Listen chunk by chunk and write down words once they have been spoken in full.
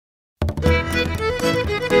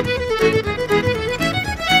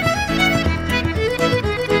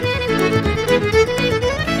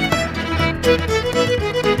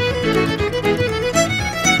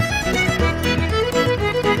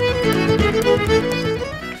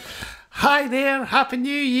hi there, Happy New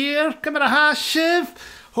Year, Kamara Shiv.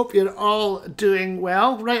 Hope you're all doing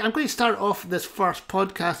well. Right, I'm going to start off this first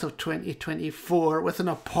podcast of 2024 with an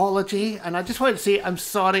apology, and I just wanted to say I'm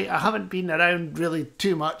sorry. I haven't been around really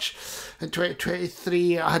too much in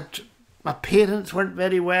 2023. My parents weren't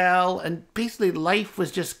very well, and basically life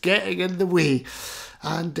was just getting in the way.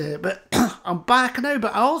 And but I'm back now.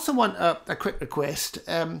 But I also want a quick request.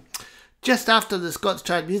 Just after the Scots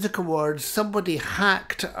Trad Music Awards, somebody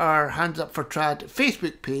hacked our Hands Up for Trad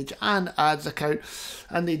Facebook page and ads account,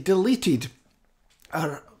 and they deleted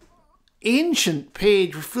our ancient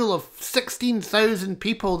page full of 16,000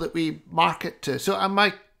 people that we market to. So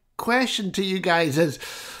my question to you guys is,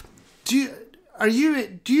 are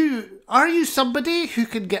you somebody who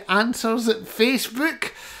can get answers at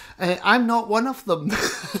Facebook? I'm not one of them.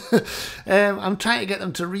 I'm trying to get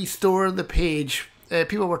them to restore the page.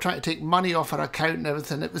 People were trying to take money off our account and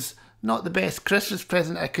everything. It was not the best Christmas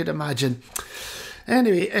present I could imagine.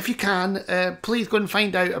 Anyway, if you can, please go and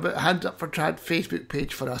find out about Hands Up for Trad Facebook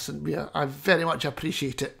page for us, and I very much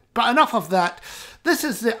appreciate it. But enough of that. This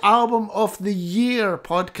is the Album of the Year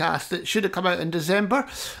podcast that should have come out in December,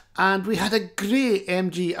 and we had a great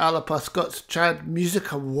MG Alapa Scots Trad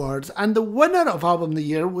Music Awards, and the winner of Album of the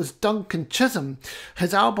Year was Duncan Chisholm,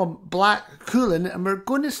 his album Black Coolin', and we're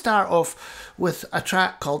going to start off with a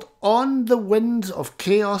track called On the Winds of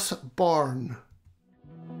Chaos Born.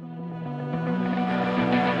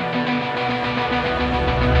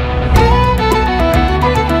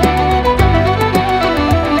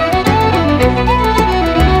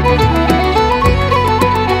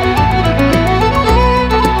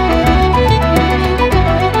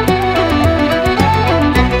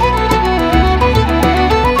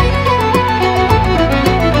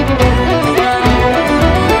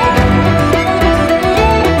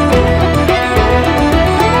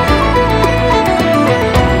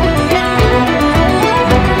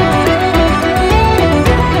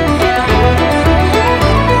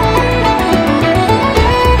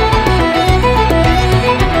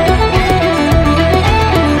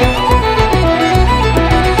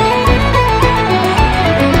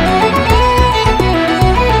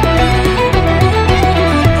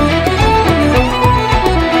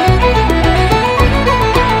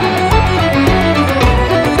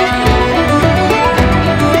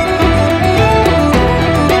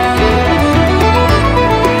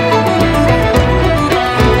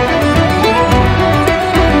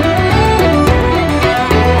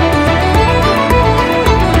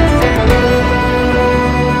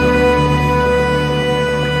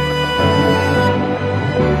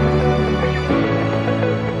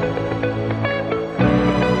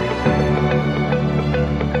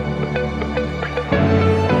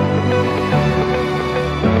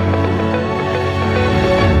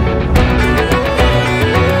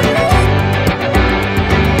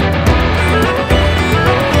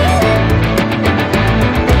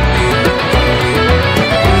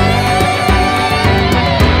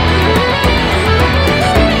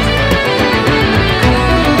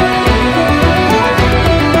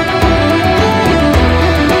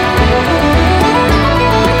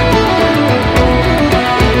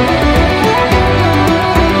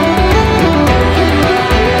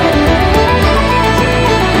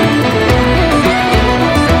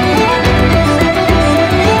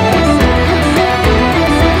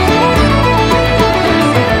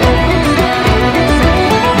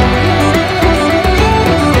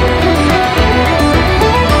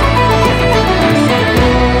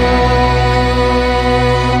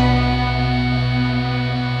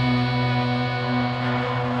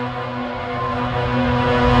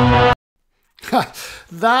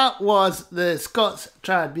 That was the Scots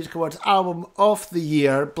Trad Music Awards Album of the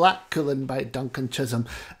Year, Black Coolin' by Duncan Chisholm.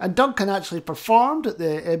 And Duncan actually performed at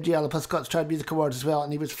the MG Alapa Scots Trad Music Awards as well,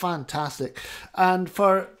 and he was fantastic. And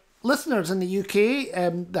for listeners in the UK,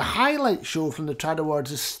 the highlight show from the Trad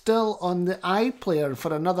Awards is still on the iPlayer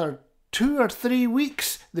for another 2 or 3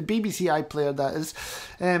 weeks, the BBC iPlayer that is.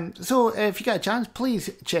 So if you get a chance,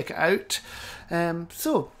 please check it out.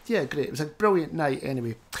 So yeah, great. It was a brilliant night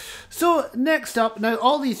anyway. So next up, now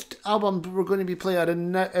all these albums we're going to be playing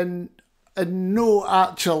in no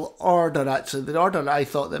actual order, actually. The order I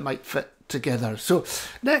thought they might fit together. So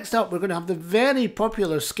next up we're going to have the very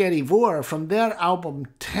popular Scary Voar from their album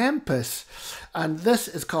Tempest, and this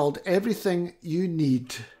is called Everything You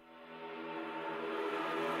Need.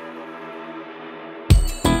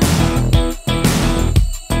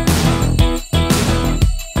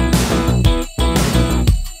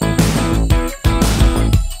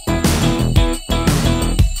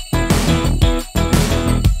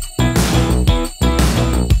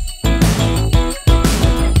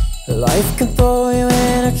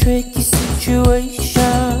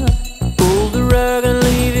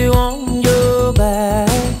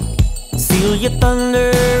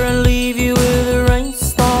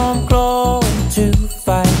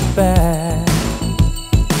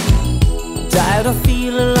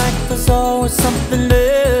 always something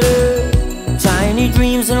better. Tiny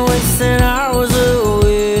dreams and wasting hours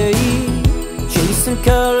away, chasing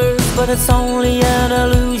colors, but it's only an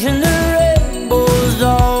illusion. The rainbow's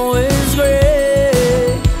always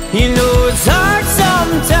gray. You know it's hard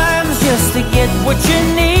sometimes just to get what you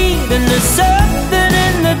need, and there's something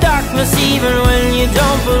in the darkness even when you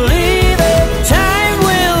don't believe it. Time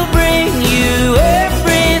will bring you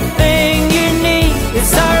everything you need.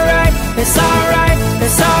 It's alright, it's alright,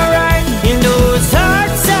 it's alright. You know it's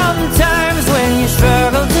hard sometimes when you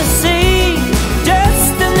struggle to see.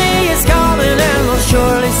 Destiny is calling and will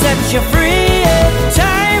surely set you free.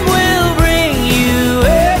 Time will bring you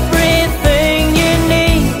everything you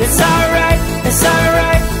need. It's alright, it's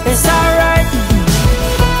alright, it's alright.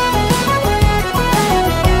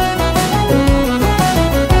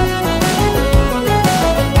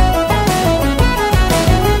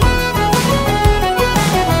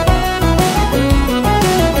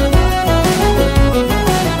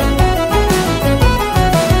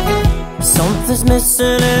 Something's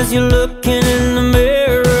missing as you're looking in the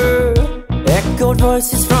mirror. Echoed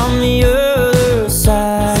voices from the other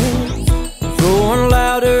side, growing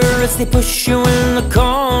louder as they push you in the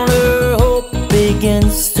corner. Hope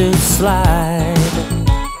begins to slide.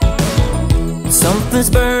 Something's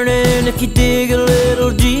burning if you dig a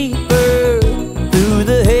little deeper through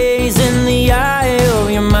the haze in the eye of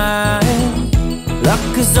your mind.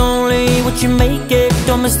 Luck is only what you make it,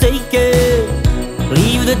 don't mistake it.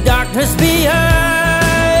 Leave the darkness behind.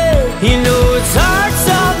 You know it's hard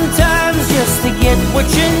sometimes just to get what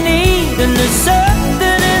you need, and there's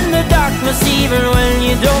something in the darkness even when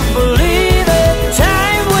you don't believe it.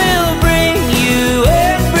 Time will bring you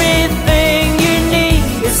everything you need.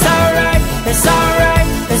 It's alright, it's alright,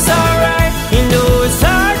 it's alright. You know it's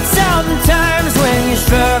hard sometimes when you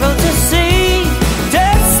struggle to see.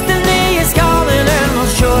 Destiny is calling and will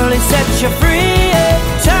surely set you free.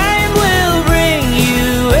 Time will bring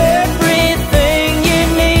you everything you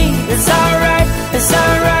need. It's alright, it's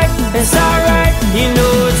alright, it's alright. You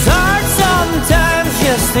know it's hard sometimes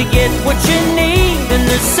just to get what you need, and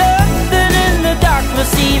there's something in the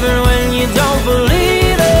darkness even when you don't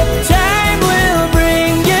believe it. Time will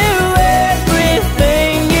bring you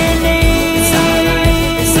everything you need. It's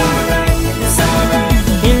alright, it's alright, it's alright.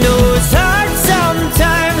 You know it's hard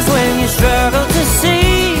sometimes when you struggle to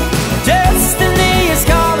see. Destiny is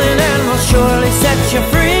calling and will surely set you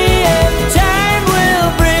free. Time will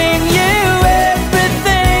bring you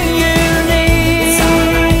everything you need. It's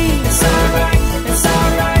alright, it's alright, it's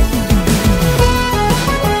alright.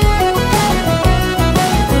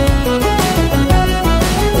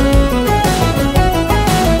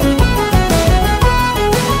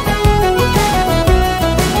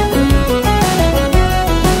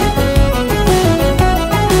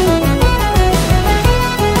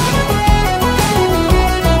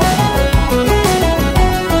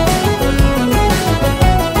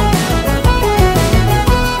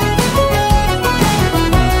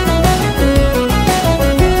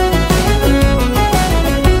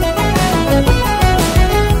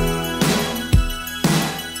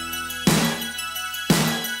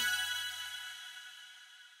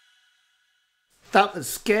 That was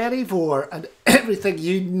Scary 4 and Everything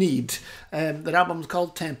You Need. Their album's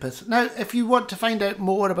called Tempest. Now, if you want to find out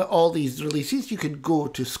more about all these releases, you can go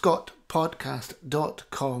to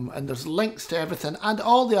scottpodcast.com, and there's links to everything and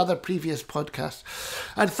all the other previous podcasts.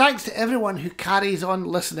 And thanks to everyone who carries on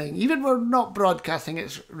listening. Even when we're not broadcasting,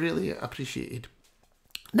 it's really appreciated.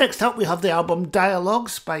 Next up, we have the album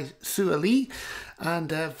Dialogues by Sue Lee,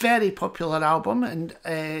 and a very popular album, and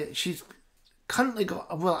she's currently got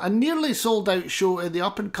a nearly sold out show in the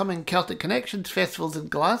up and coming Celtic Connections festivals in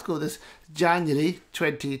Glasgow this January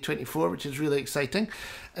 2024, which is really exciting.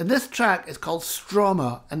 And this track is called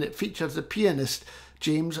Stroma, and it features the pianist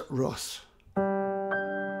James Ross.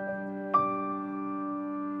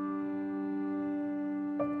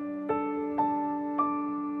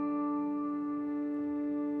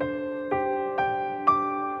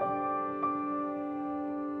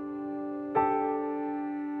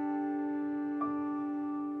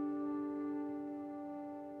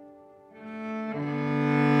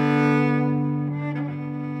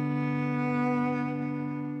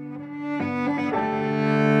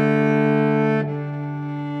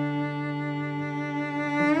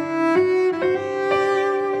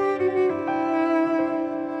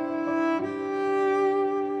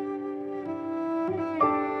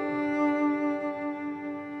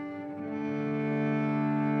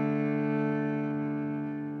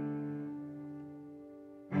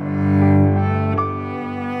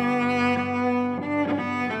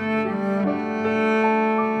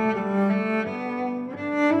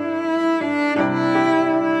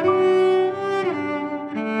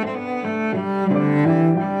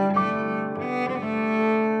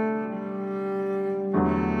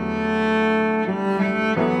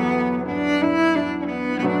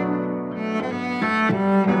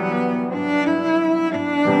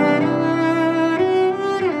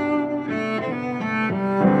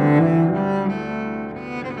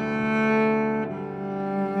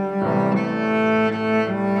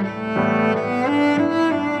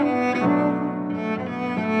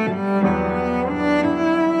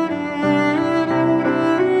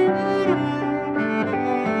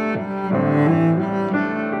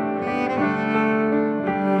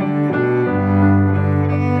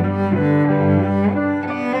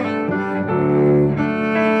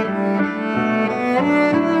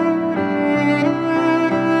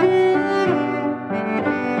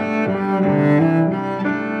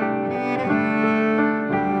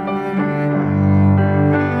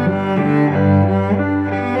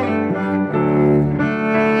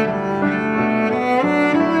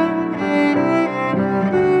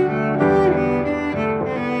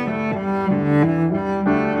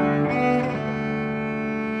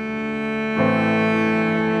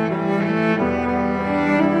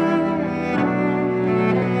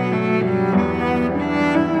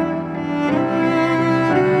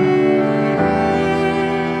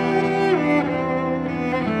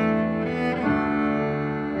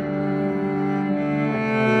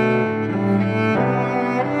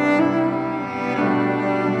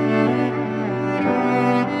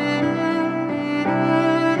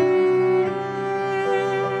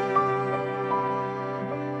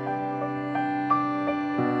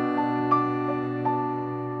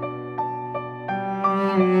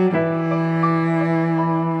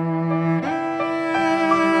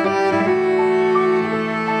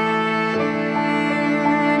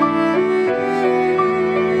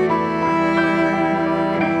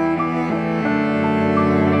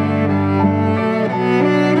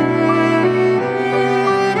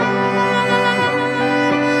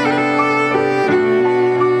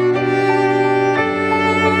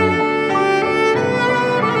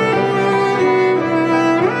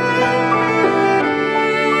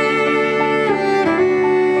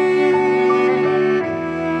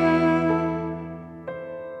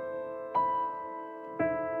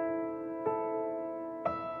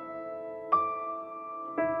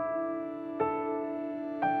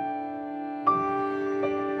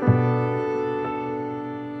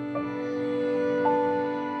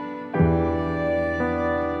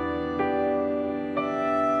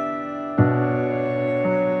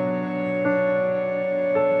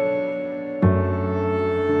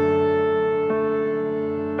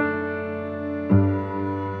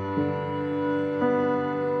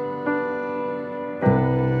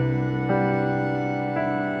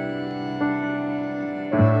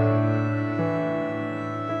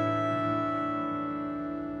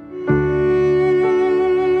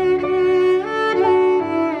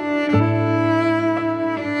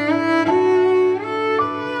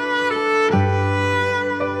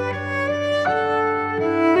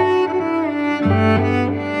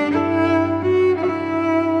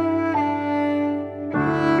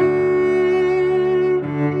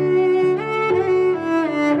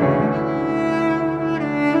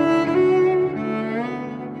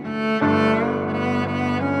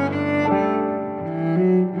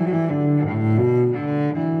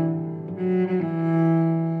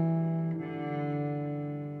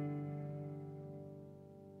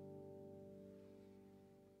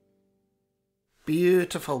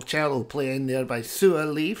 Beautiful cello playing there by Sua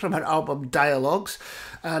Lee from her album Dialogues,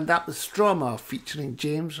 and that was Stroma featuring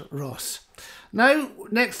James Ross. Now,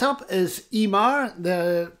 next up is Emar.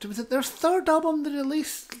 Was it their third album they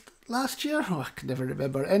released last year? Oh, I can never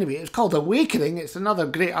remember. Anyway, it's called Awakening. It's another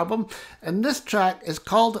great album, and this track is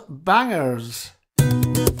called Bangers.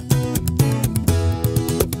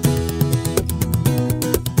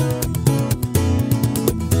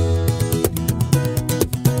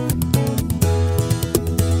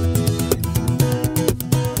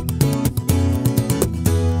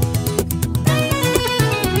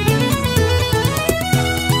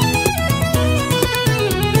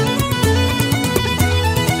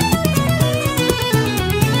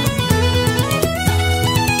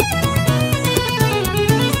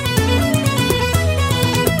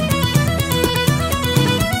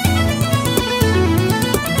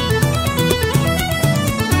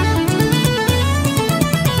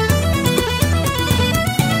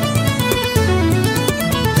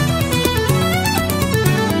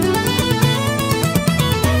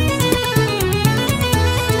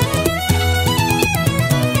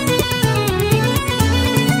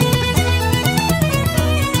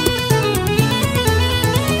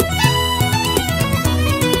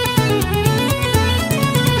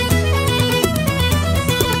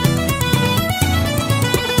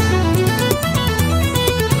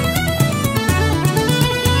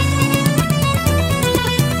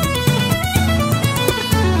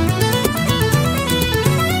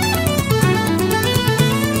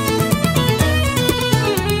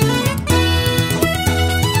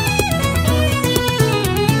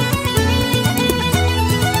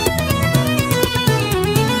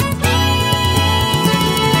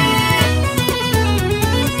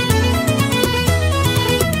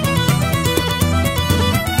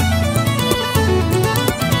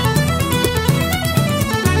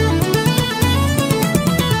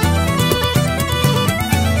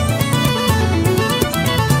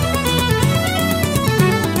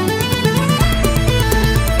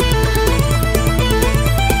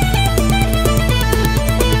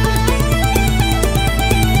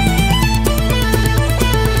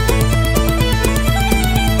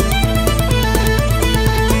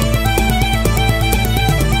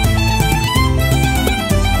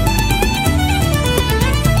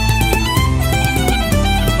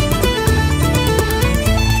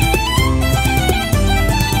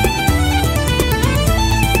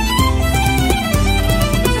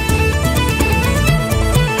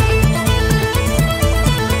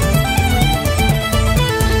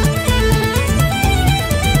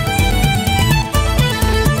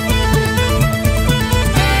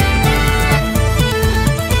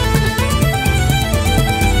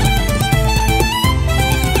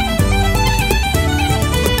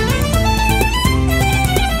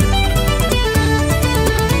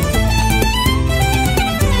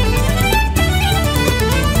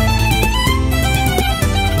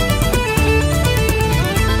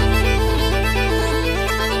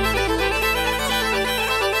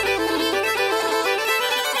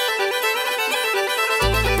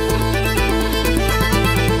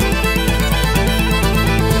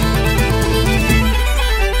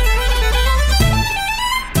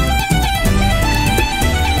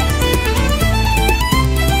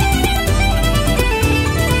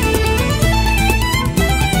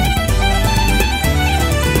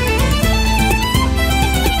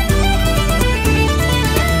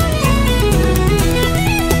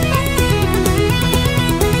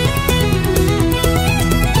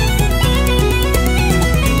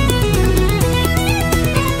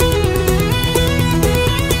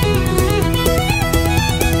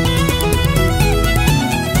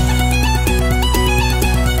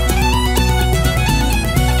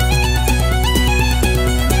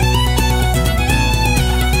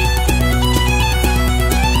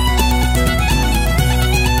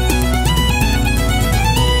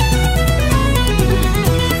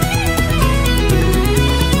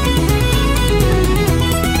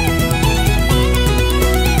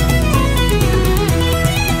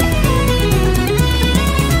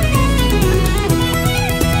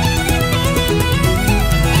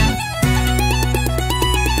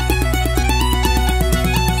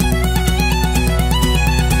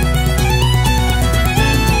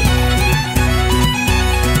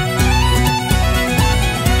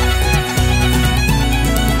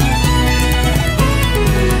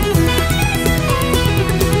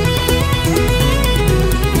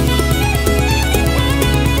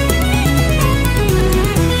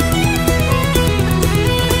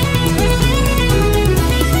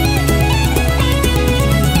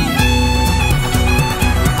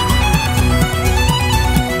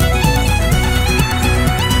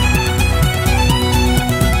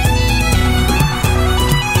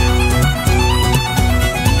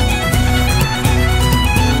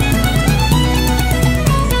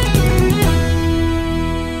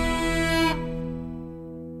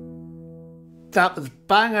 That was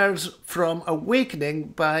Bangers from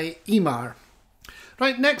Awakening by Emar.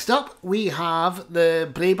 Right, next up we have the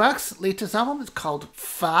Braybach's latest album. It's called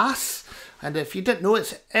Fas. And if you didn't know,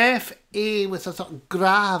 it's F-A with a sort of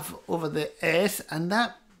grav over the S. And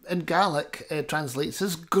that in Gaelic translates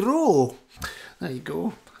as grow. There you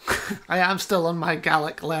go. I am still on my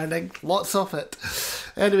Gaelic learning. Lots of it.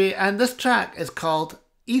 Anyway, and this track is called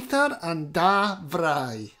Ether and Da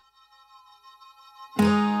Vrai.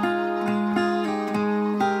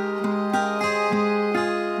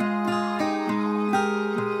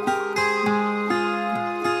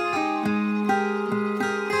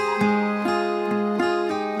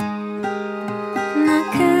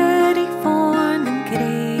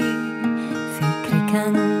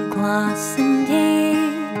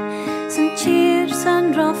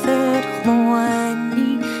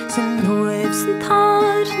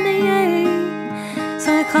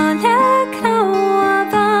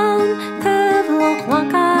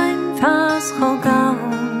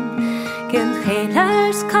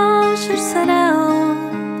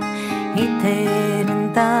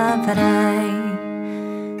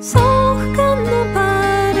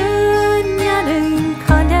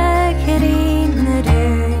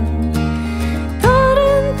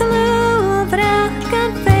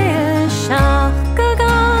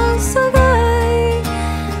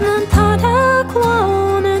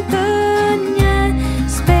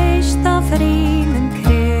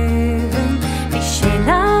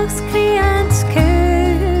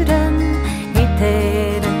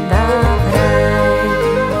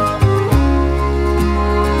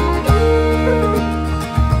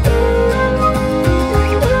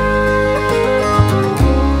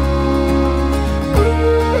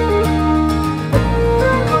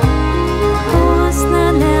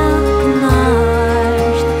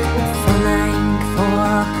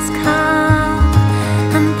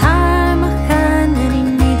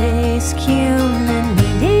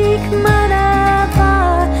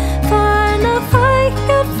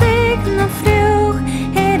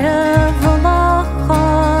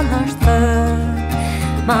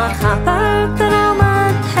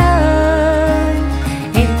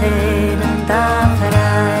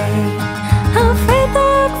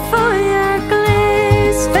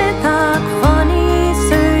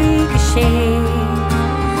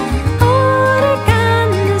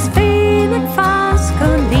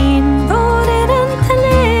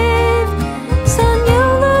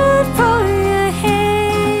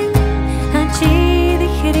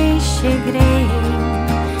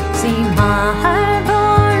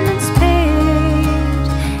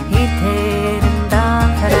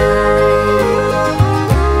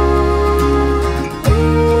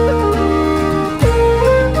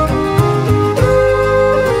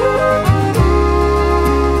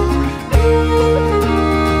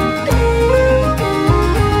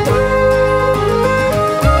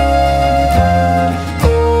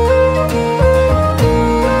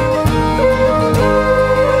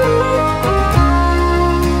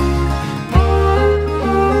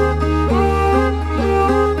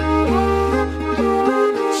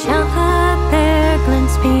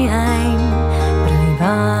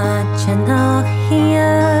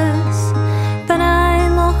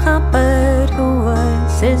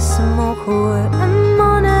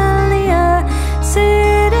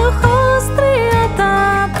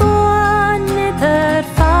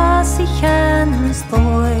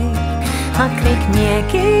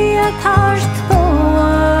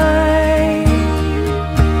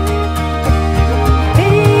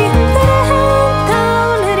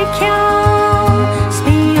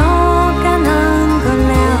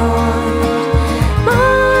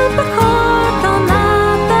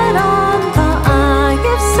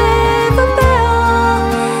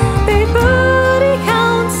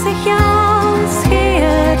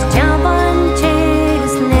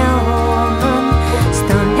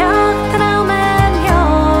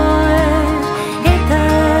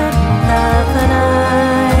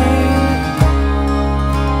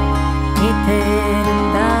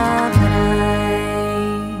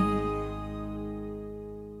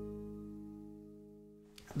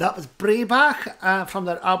 That was Braybach from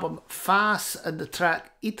their album Fas and the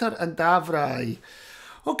track Eater and Davrai.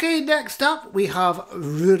 Okay, next up we have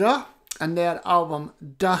Rura and their album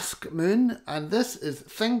Dusk Moon, and this is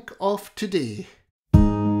Think of Today.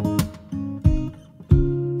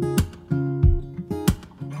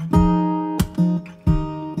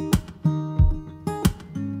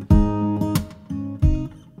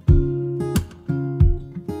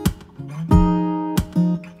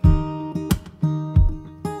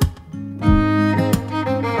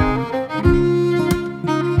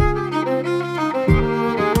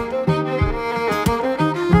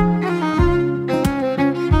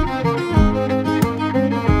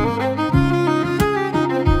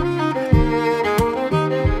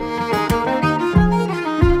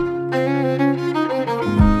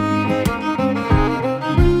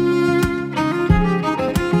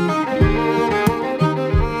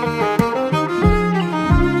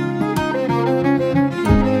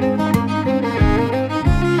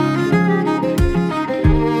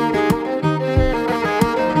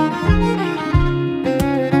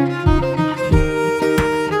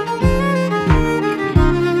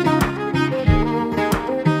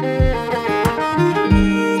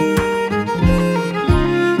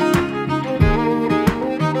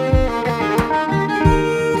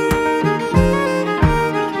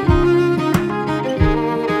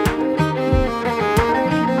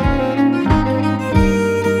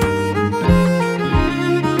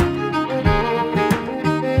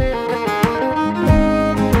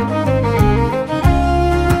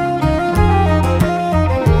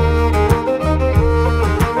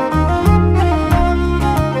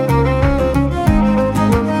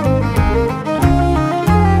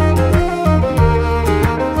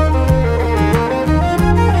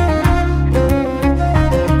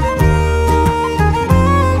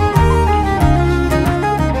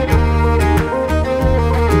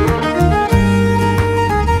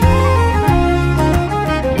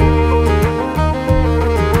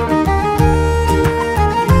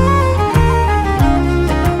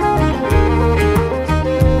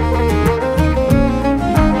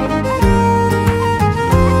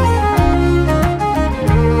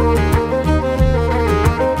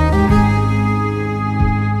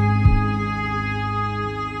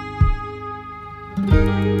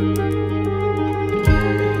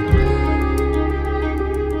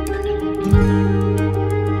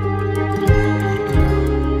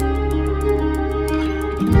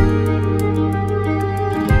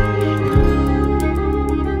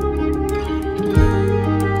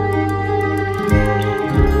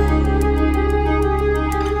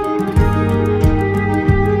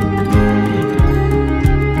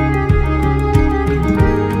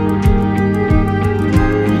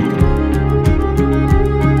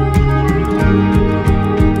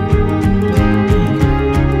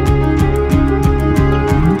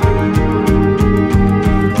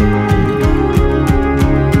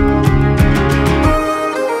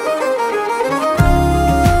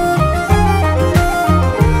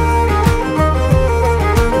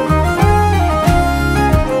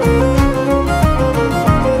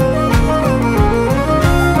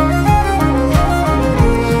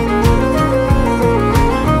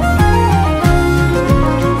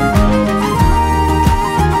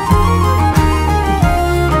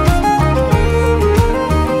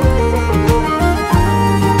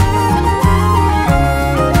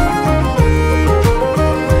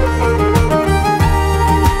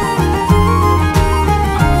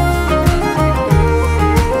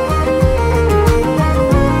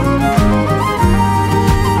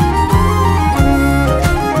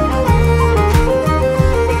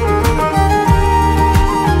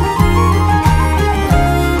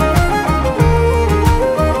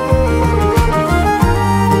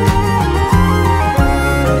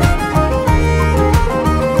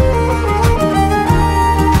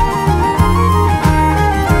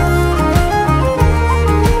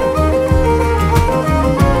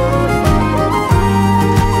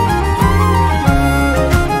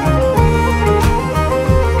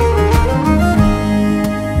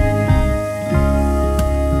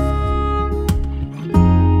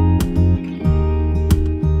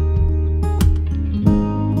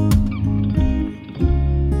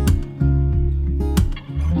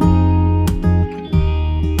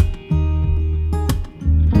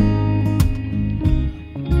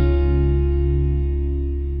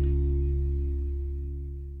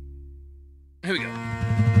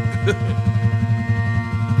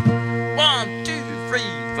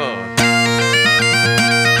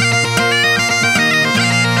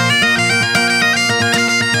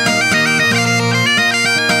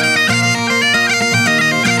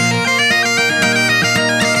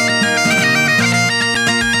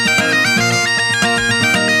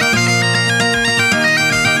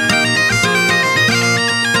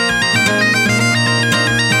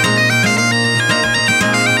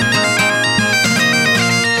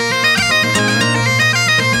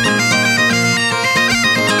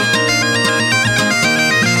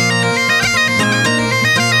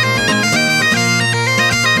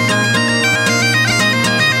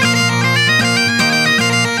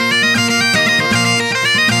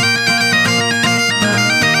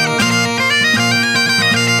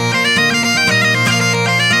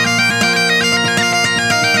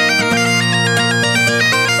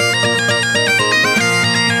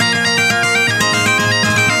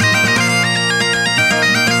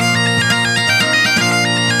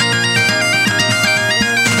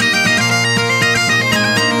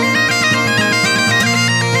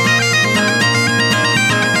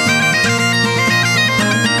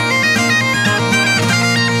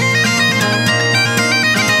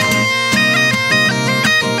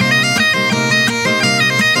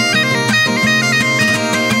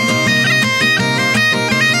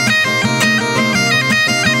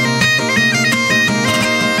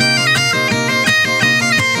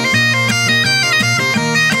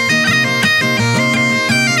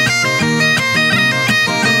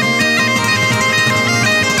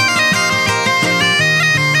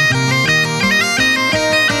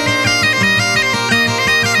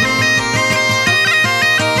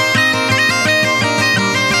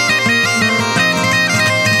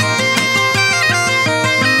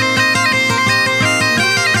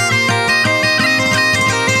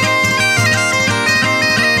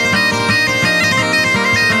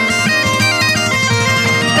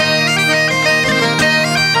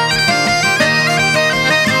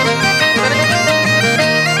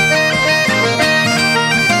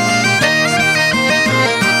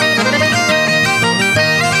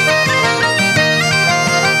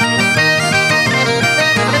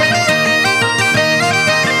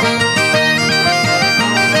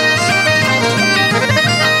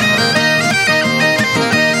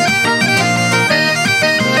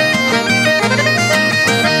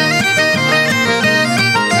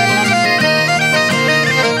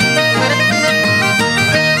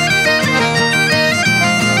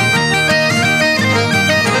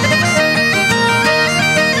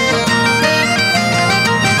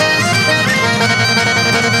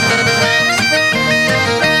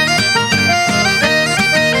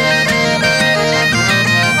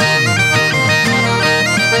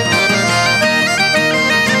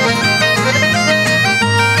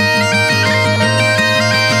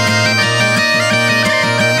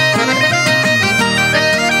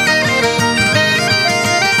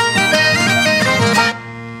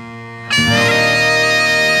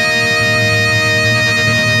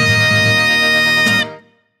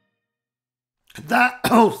 That,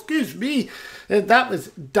 oh, excuse me, that was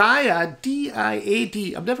Diad,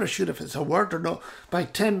 D-I-A-D, I'm never sure if it's a word or not, by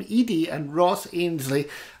Tim Eadie and Ross Ainsley,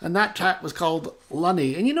 and that track was called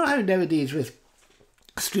Lunny. And you know how nowadays with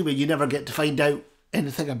streaming you never get to find out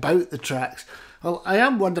anything about the tracks? Well, I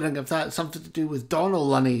am wondering if that's something to do with Donald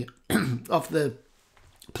Lunny of the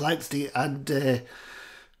Planksty and the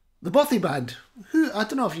Bothy Band, who, I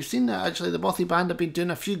don't know if you've seen that actually, the Bothy Band have been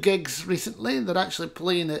doing a few gigs recently. They're actually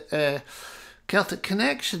playing at Celtic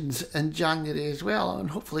Connections in January as well,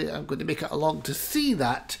 and hopefully I'm going to make it along to see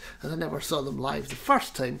that, as I never saw them live the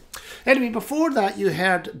first time. Anyway, before that you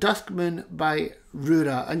heard Dusk Moon by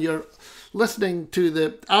Rura, and you're listening to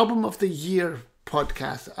the Album of the Year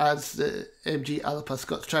podcast as the MG Alapa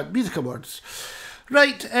Scots Trad Music Awards.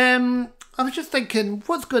 Right, I was just thinking,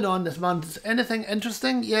 what's going on this month? Anything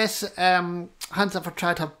interesting? Yes, Hands Up for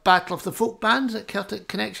Trad have Battle of the Folk Bands at Celtic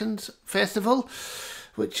Connections Festival,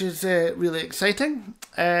 which is really exciting.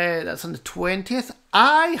 That's on the 20th.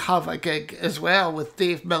 I have a gig as well with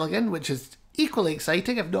Dave Milligan, which is equally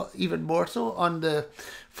exciting, if not even more so, on the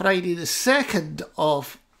Friday the 2nd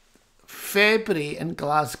of February in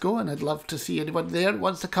Glasgow, and I'd love to see anyone there who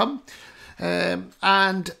wants to come.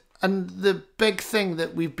 And the big thing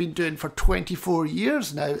that we've been doing for 24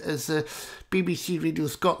 years now is the BBC Radio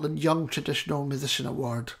Scotland Young Traditional Musician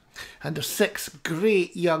Award. And there's 6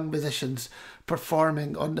 great young musicians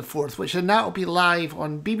performing on the 4th, which and that will be live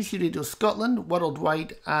on BBC Radio Scotland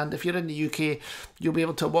worldwide, and if you're in the UK you'll be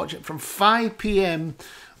able to watch it from 5 PM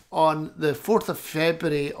on the 4th of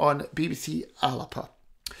February on BBC Alapa.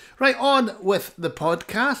 Right, on with the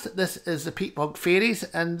podcast. This is the Peatbog Fairies,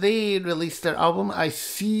 and they released their album I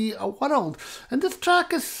See a World, and this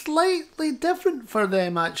track is slightly different for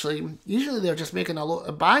them actually. Usually they're just making a lot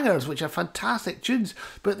of bangers, which are fantastic tunes,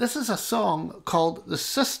 but this is a song called The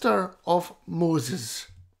Sister of Moses.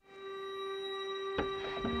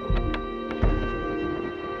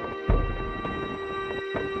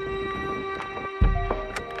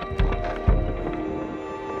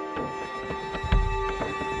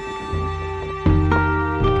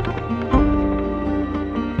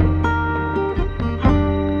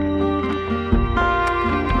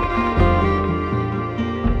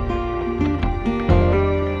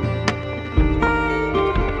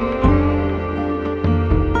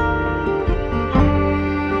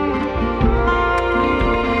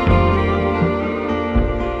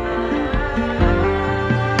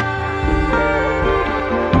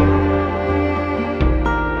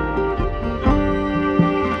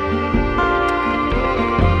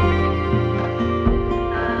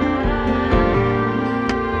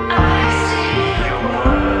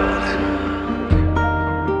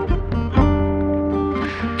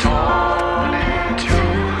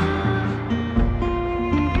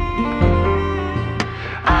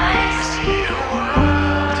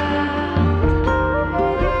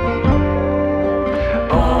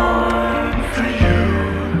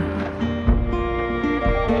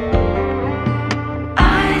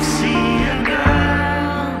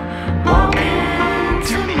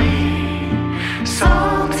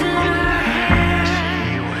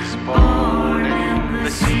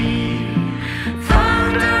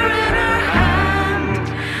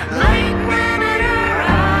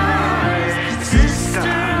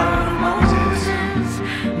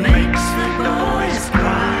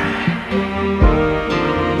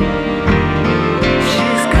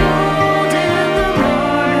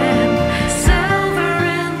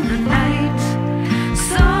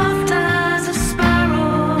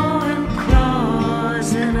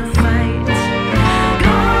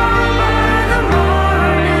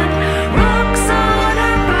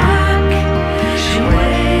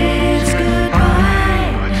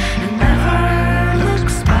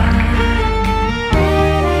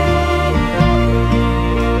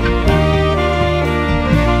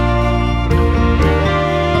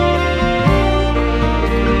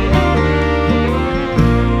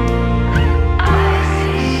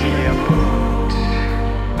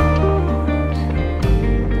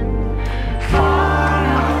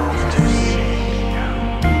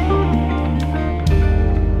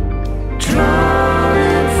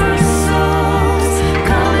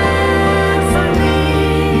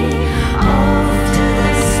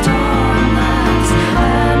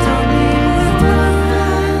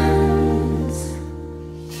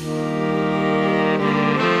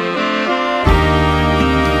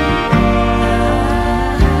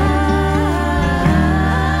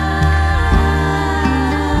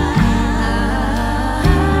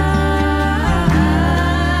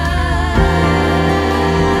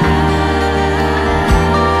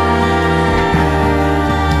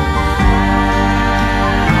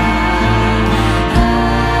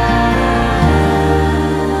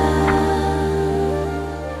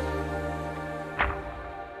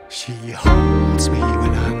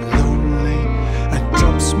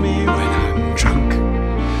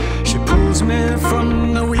 pulls me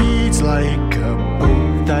from the weeds like a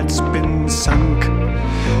boat that's been sunk.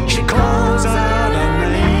 She calls out our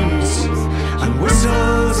names and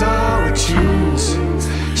whistles our tunes.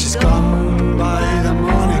 She's gone by the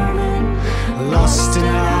morning, lost in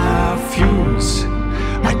our fumes.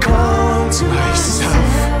 I call to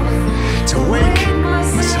myself to wake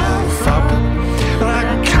myself up, but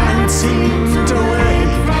I can't seem to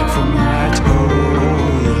wake from that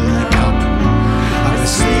old cup. I'm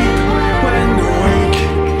asleep when awake,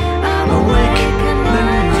 awake in my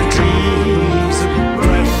dreams, a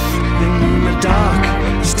breath in the dark,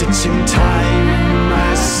 stitching time in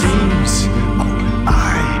my seams. Oh,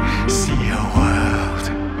 I see a world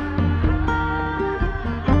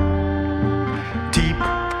deep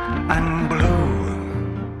and blue.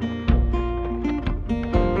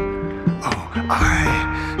 Oh, I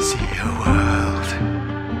see a world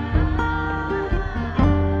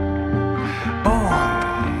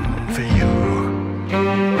born for you.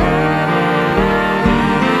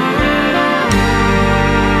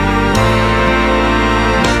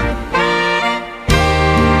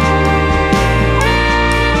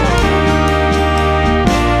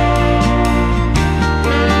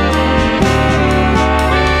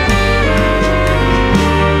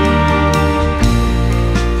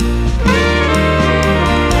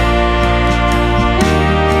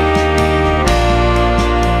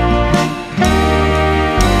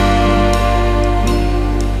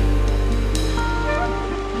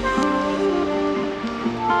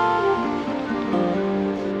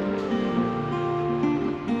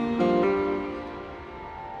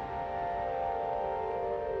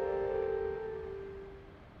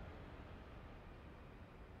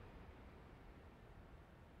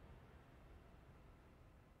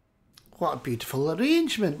 What a beautiful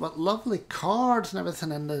arrangement. What lovely chords and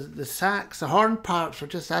everything. And the sax, the horn parts were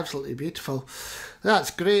just absolutely beautiful.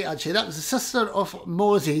 That's great, actually. That was the Sister of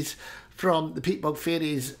Moses from the Peatbog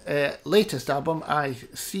Fairies' latest album, I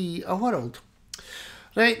See a World.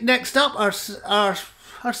 Right, next up, our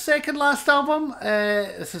second last album.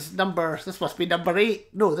 This must be number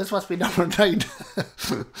 8. No, this must be number 9.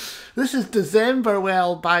 This is December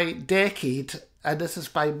Well by Decade. And this is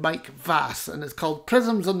by Mike Vass, and it's called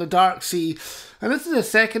Prisms on the Dark Sea. And this is the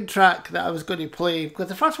second track that I was going to play, because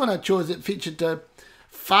the first one I chose, it featured the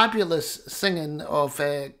fabulous singing of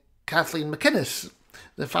Kathleen McInnes,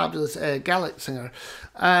 the fabulous Gaelic singer.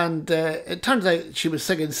 And it turns out she was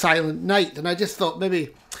singing Silent Night, and I just thought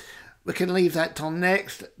maybe we can leave that till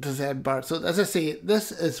next December. So as I say,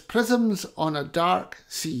 this is Prisms on a Dark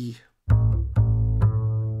Sea.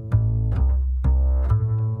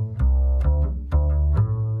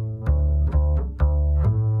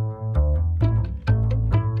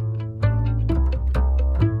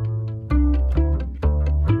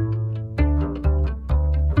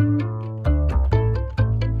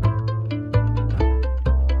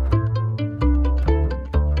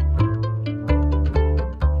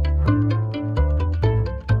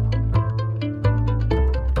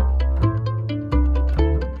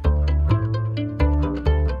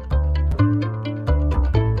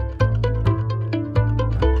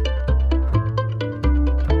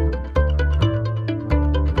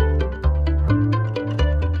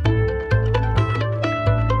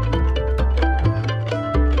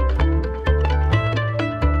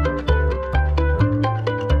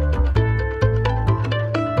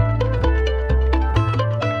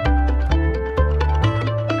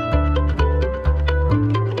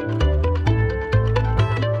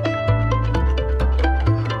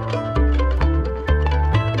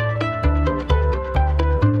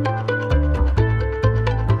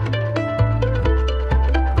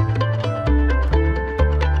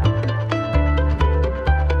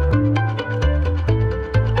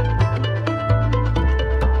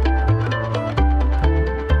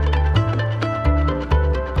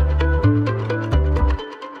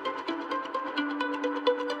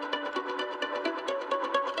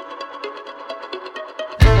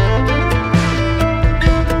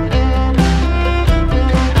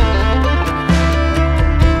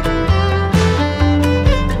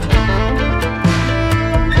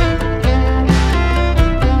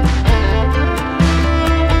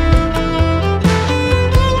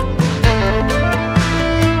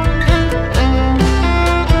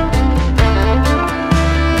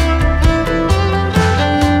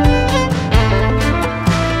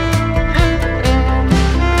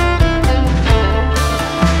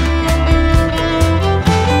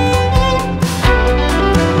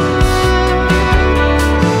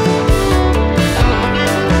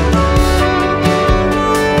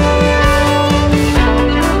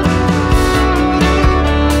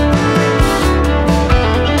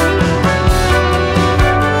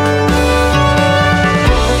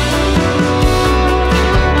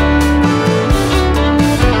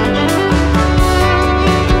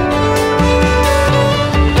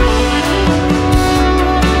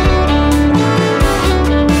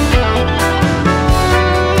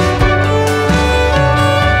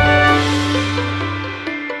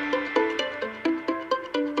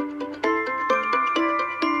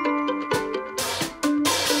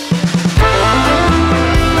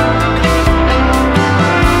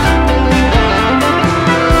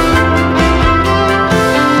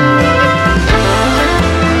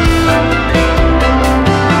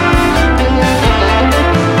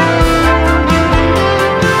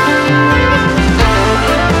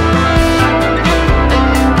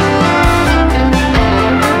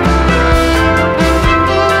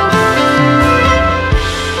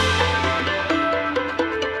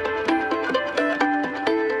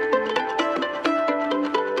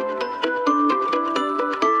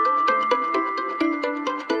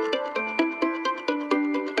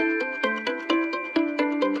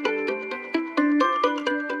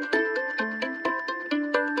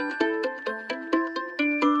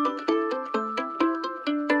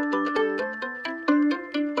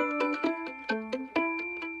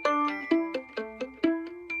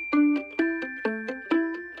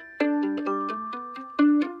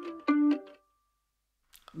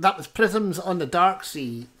 that was Prisms on the Dark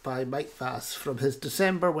Sea by Mike Vass from his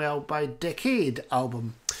December Well by Decade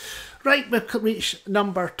album. Right, we've reached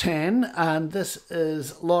number 10, and this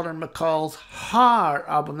is Lauren McCall's Har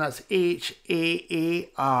album. That's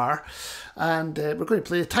H-A-A-R. And we're going to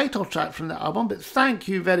play the title track from the album, but thank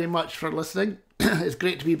you very much for listening. It's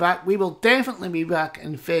great to be back. We will definitely be back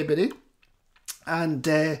in February. And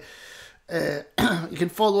you can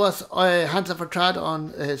follow us, Hands Up for Trad,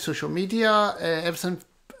 on social media, everything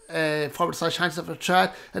 /Hands Up for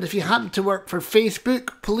Trad. And if you happen to work for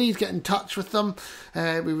Facebook, please get in touch with them.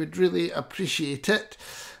 We would really appreciate it.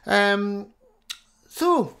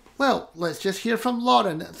 So, well, let's just hear from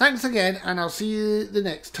Lauren. Thanks again, and I'll see you the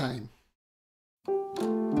next time.